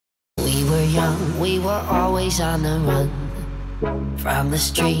were young, we were always on the run. From the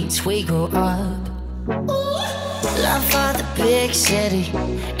streets we grew up. Love for the big city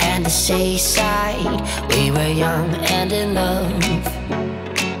and the seaside. We were young and in love.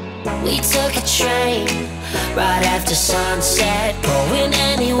 We took a train right after sunset, going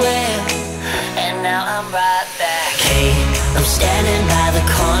anywhere. And now I'm right back. Hey, I'm standing by the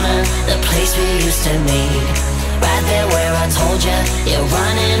corner, the place we used to meet. Right there where I told you, you're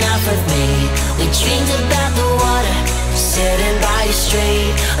running off with me. We dreamed about the water, sitting by your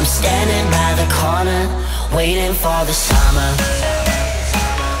street. I'm standing by the corner, waiting for the summer.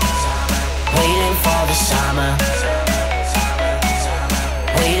 Waiting for the summer.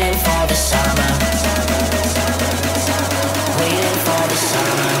 Waiting for the summer. Waiting for the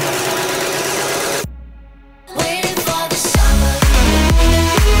summer. Waiting for the summer.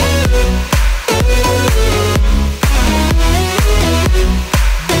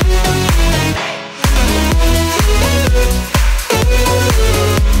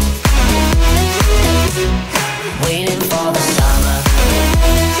 Waiting for the summer.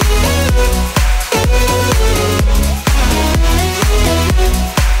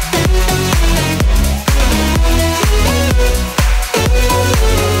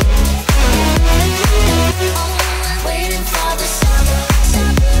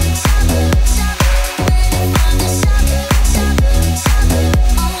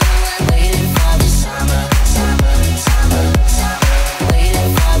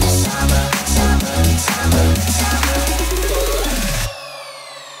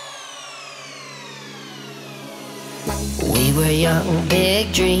 We were young,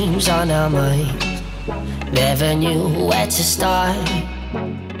 big dreams on our minds. Never knew where to start.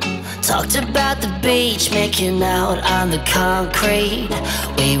 Talked about the beach, making out on the concrete.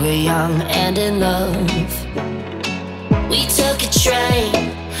 We were young and in love. We took a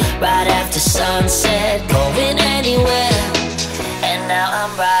train right after sunset, going anywhere. And now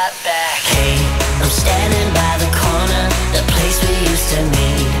I'm right back. Hey, I'm standing by the corner, the place we used to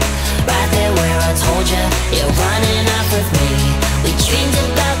meet. Right there where I told you, you're running off with me. We dreamed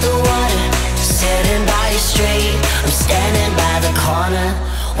about the water, sitting by your street. I'm standing by the corner,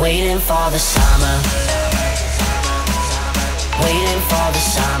 waiting for the summer. Waiting for the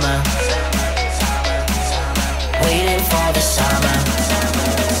summer. Waiting for the summer.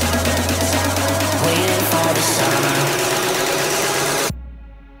 Waiting for the summer.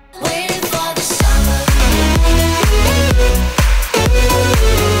 Waiting for the summer.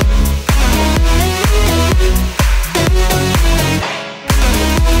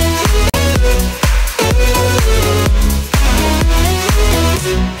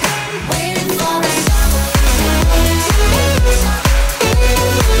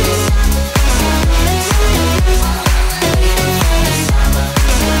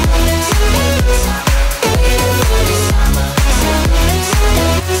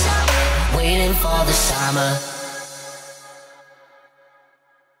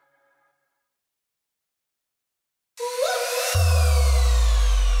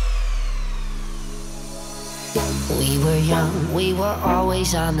 We were young, we were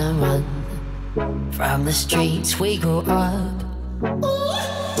always on the run. From the streets we grew up.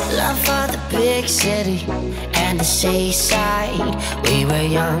 Love for the big city and the seaside. We were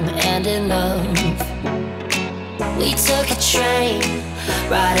young and in love. We took a train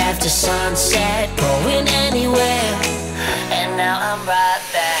right after sunset, going anywhere. And now I'm right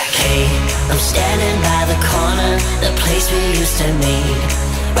back. Hey, I'm standing by the corner, the place we used to meet.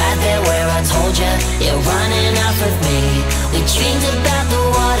 Right there where I told you, you're running off with me. We dreamed about the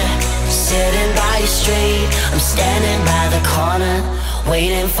water, sitting by your street. I'm standing by the corner,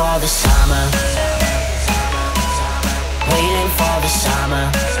 waiting for the summer. Waiting for the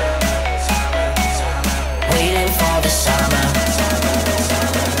summer. Waiting for the summer.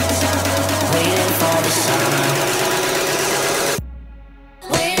 Waiting for the summer.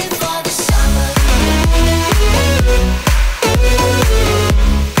 Waiting for the summer.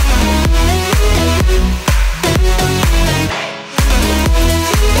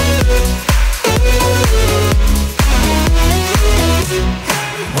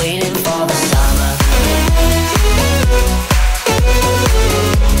 Waiting for the summer.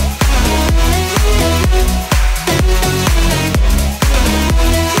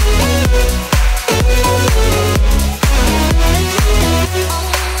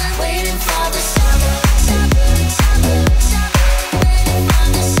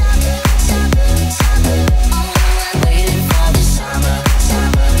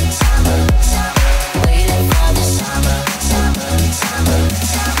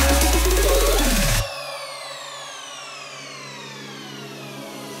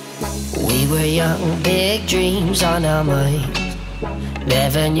 We were young, big dreams on our minds.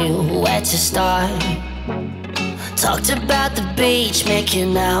 Never knew where to start. Talked about the beach,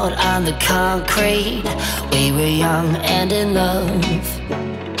 making out on the concrete. We were young and in love.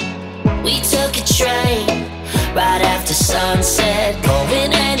 We took a train right after sunset,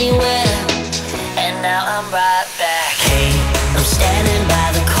 going anywhere. And now I'm right back. Hey, I'm standing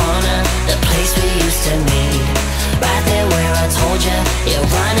by the corner, the place we used to meet. Right there where I told you, you're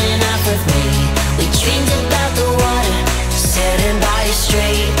running off with me. We dreamed about the water, sitting by your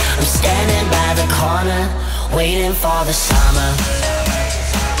street. I'm standing by the corner, waiting for the summer.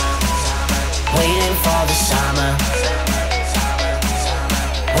 Waiting for the summer.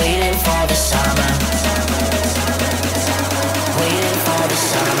 Waiting for the summer. Waiting for the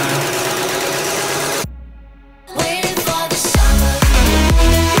summer. Waiting for the summer.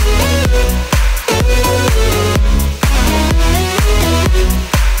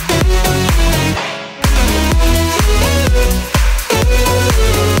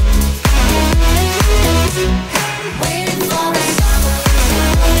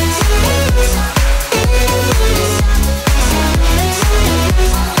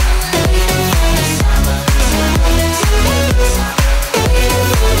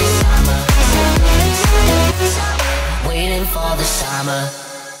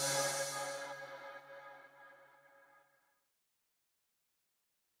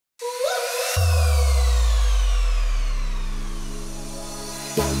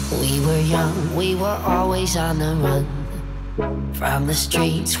 We were young, we were always on the run. From the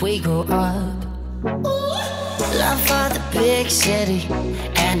streets we grew up. Love for the big city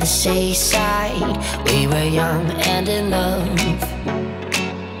and the seaside. We were young and in love.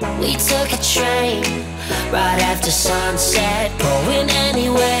 We took a train right after sunset, going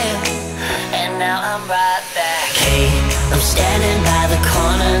anywhere. And now I'm right back. Hey, I'm standing by the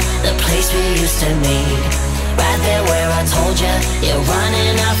corner, the place we used to meet. Right there where I told you, you're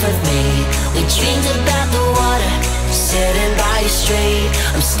running off with me. We dreamed about the water, sitting by your street.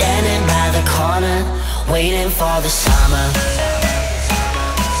 I'm standing by the corner, waiting for the summer.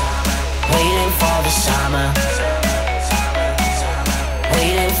 Waiting for the summer.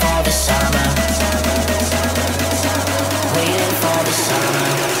 Waiting for the summer. Waiting for the summer.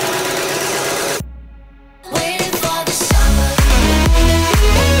 Waiting for the summer.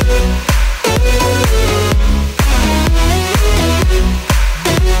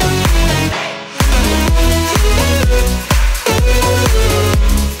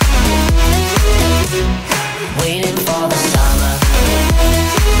 Waiting for the summer.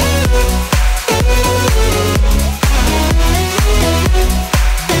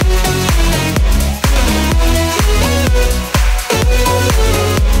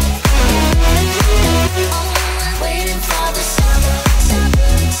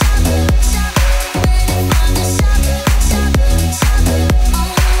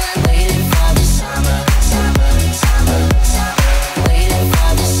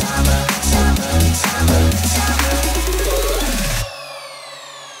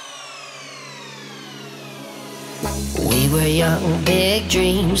 We were young, big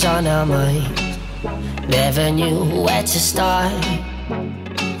dreams on our minds. Never knew where to start.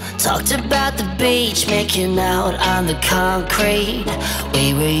 Talked about the beach, making out on the concrete.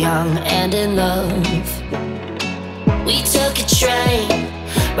 We were young and in love. We took a train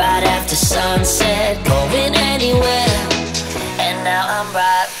right after sunset, going anywhere. And now I'm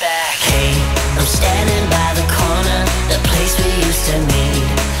right back. Hey, I'm standing by the corner, the place we used to meet.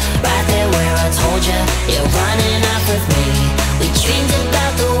 Right there where I told you, you're running off with me. We dreamed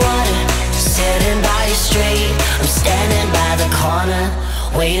about the water, sitting by your street. I'm standing by the corner,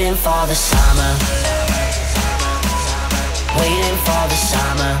 waiting for the summer. Waiting for the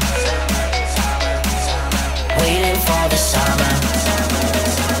summer. Waiting for the summer.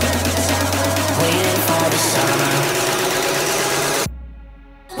 Waiting for the summer.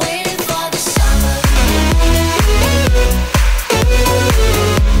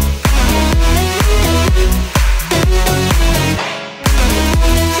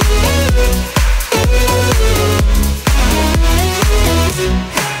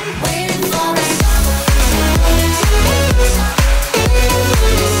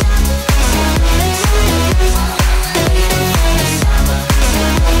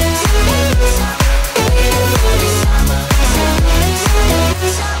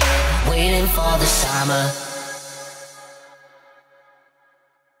 Waiting for the summer.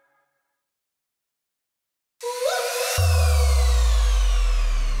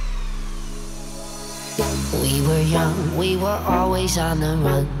 We were young, we were always on the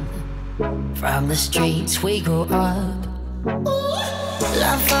run. From the streets we grew up.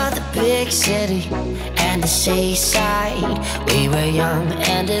 Love for the big city and the seaside. We were young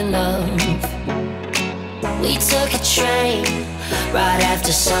and in love. We took a train right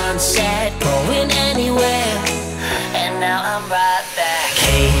after sunset, going anywhere. And now I'm right back.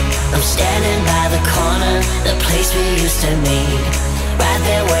 Hey, I'm standing by the corner, the place we used to meet. Right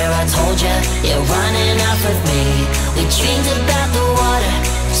there where I told you, you're running off with me. We dreamed about the water,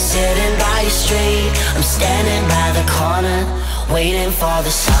 sitting by your street. I'm standing by the corner, waiting for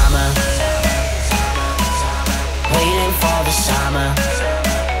the summer. Waiting for the summer.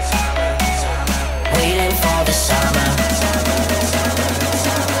 Waiting for the summer.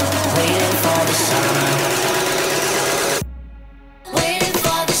 Waiting for the summer. Waiting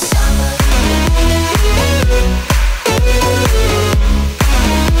for the summer.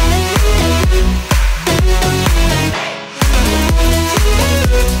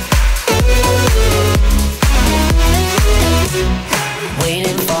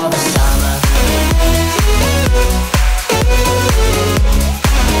 Waiting for the summer.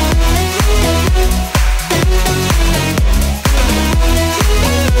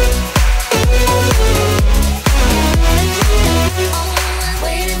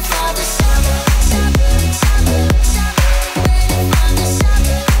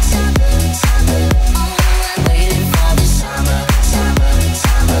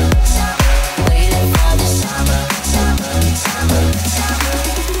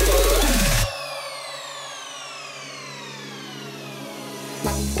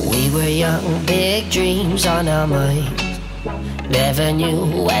 We were young, big dreams on our minds. Never knew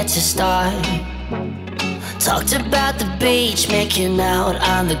where to start. Talked about the beach, making out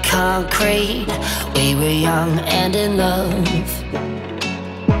on the concrete. We were young and in love.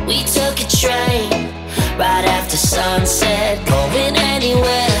 We took a train right after sunset, going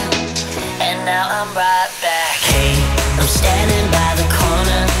anywhere. And now I'm right back. Hey, I'm standing by the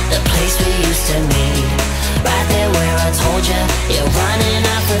corner, the place we used to meet. Right there where I told you, you're running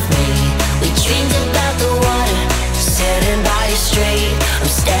off with me. We dreamed about the water, sitting by your street. I'm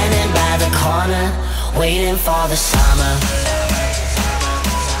standing by the corner, waiting for the summer.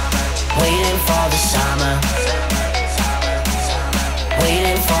 Waiting for the summer.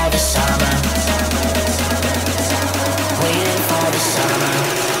 Waiting for the summer. Waiting for the summer.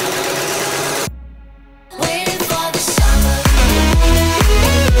 Waiting for the summer.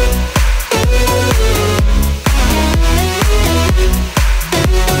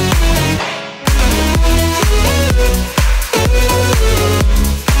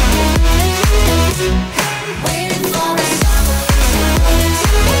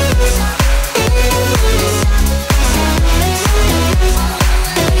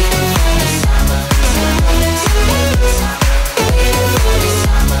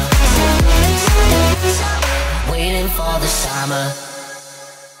 For the summer.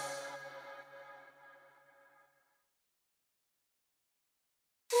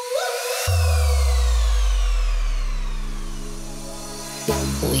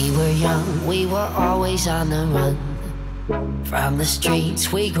 We were young, we were always on the run. From the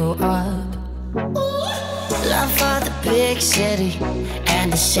streets we grew up. Love for the big city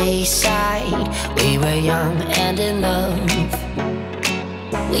and the seaside. We were young and in love.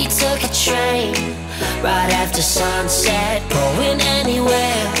 We took a train right after sunset, going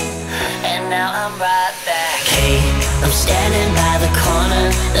anywhere. And now I'm right back. Hey, I'm standing by the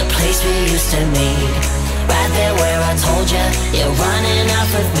corner, the place we used to meet. Right there where I told you, you're running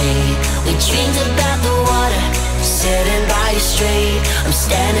off with me. We dreamed about the water, sitting by your street. I'm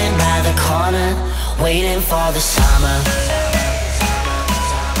standing by the corner, waiting for the summer.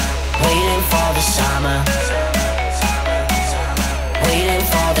 Waiting for the summer. Waiting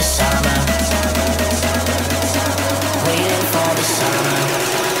for the summer. Waiting for the summer.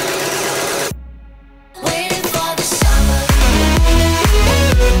 Waiting for the summer.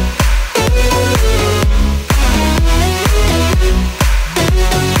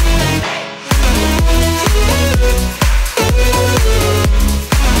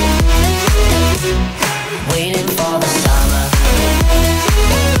 Waiting for the summer.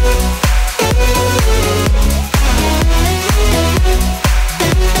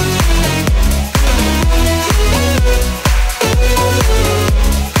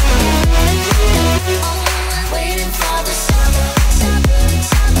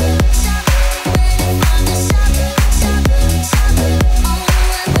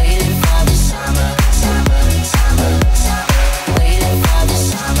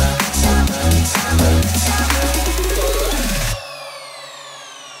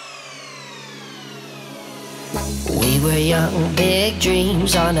 We were young, big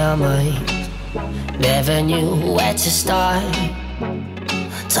dreams on our minds. Never knew where to start.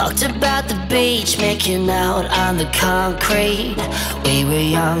 Talked about the beach, making out on the concrete. We were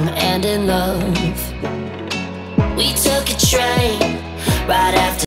young and in love. We took a train